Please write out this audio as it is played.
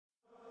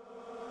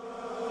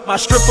My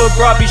stripper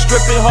bra be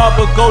stripping hard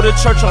but go to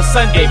church on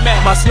Sunday.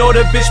 My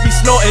snorter bitch be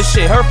snorting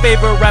shit, her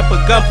favorite rapper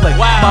Gunplay.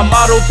 My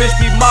model bitch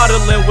be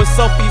modeling with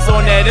selfies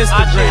on that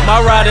Instagram. My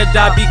ride or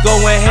die be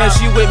going ham,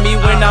 she with me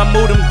when I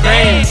move them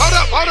grams. Hold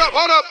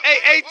up,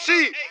 AAT,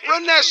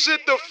 run that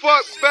shit the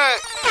fuck back.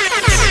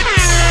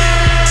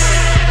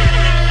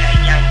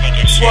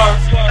 Swerve.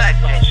 Well,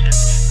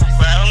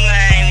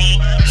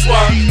 Miami.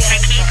 Swerve.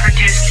 Mickey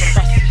produced it.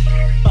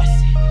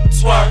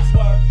 Swerve.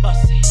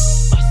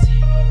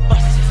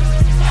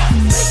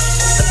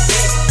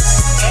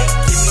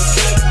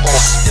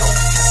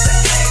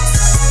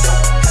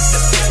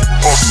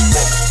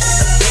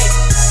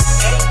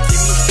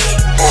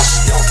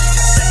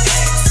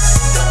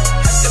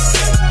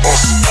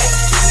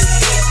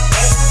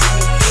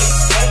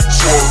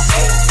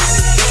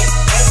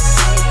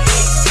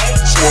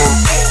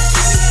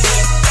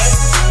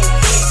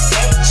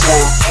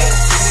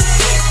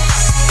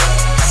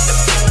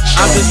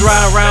 I'm just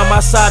riding around my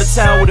side of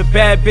town with a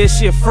bad bitch,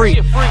 she a freak.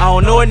 I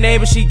don't know her name,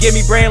 but she give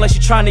me brain like she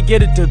trying to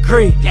get a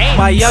degree.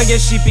 My youngin',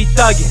 she be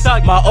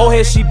thuggin'. My old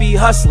head, she be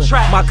hustlin'.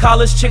 My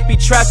college chick be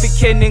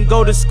trafficking and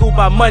go to school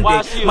by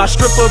Monday. My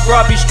stripper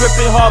bra be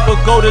stripping hard but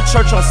go to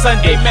church on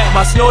Sunday.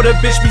 My snorter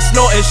bitch be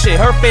snorting shit,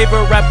 her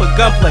favorite rapper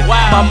Gunplay.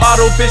 My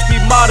model bitch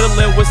be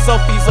modeling with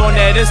selfies on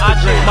that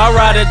Instagram. My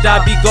ride or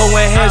die be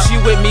going ham, she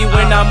with me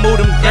when I move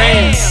them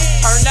grams.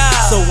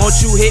 So won't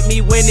you hit me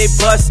when it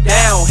bust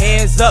down?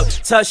 Hands up,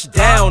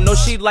 touchdown. No,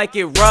 she like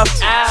it rough.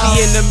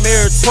 She in the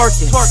mirror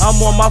twerking.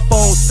 I'm on my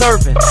phone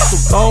serving. So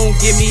gon'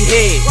 give me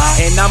head,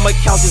 and I'ma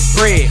count this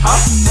bread,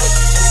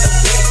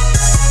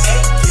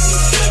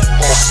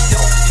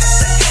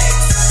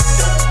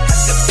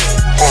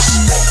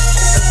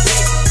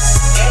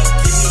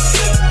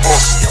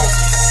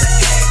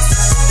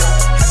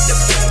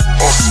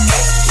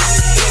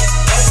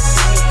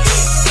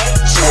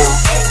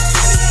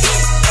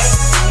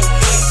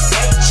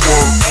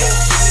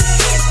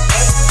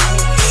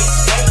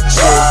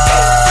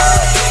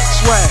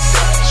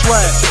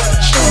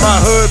 My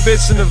hood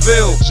bitch in the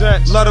Ville,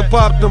 let her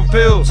pop them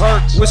pills.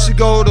 When she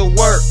go to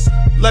work,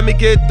 let me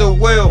get the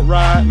wheel.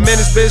 Man,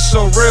 this bitch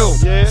so real,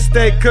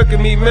 stay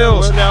cooking me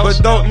meals, but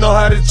don't know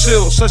how to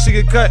chill, so she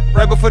get cut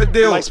right before the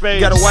deal.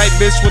 Got a white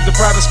bitch with the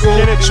private school,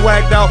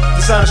 swagged out,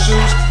 designer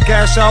shoes,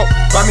 cash out,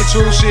 buy me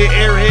true, she an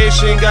airhead,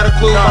 she ain't got a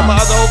clue. I'm my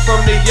other hoe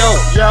from the yo,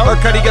 her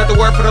cutty got the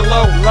word for the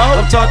low.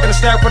 I'm talking the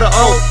stack for the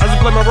O, I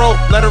just play my role,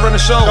 let her run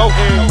the show.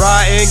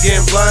 Riding,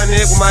 getting blinded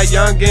with my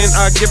youngin',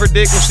 I give her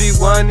dick when she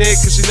want it,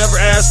 cause she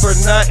never asked for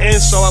nothing,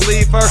 so I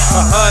leave her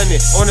 100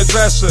 on the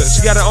dresser.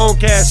 She got her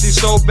own cash, she's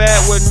so bad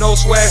with no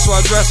swag, so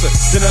I dress her,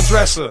 then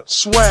undress her.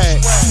 Swag.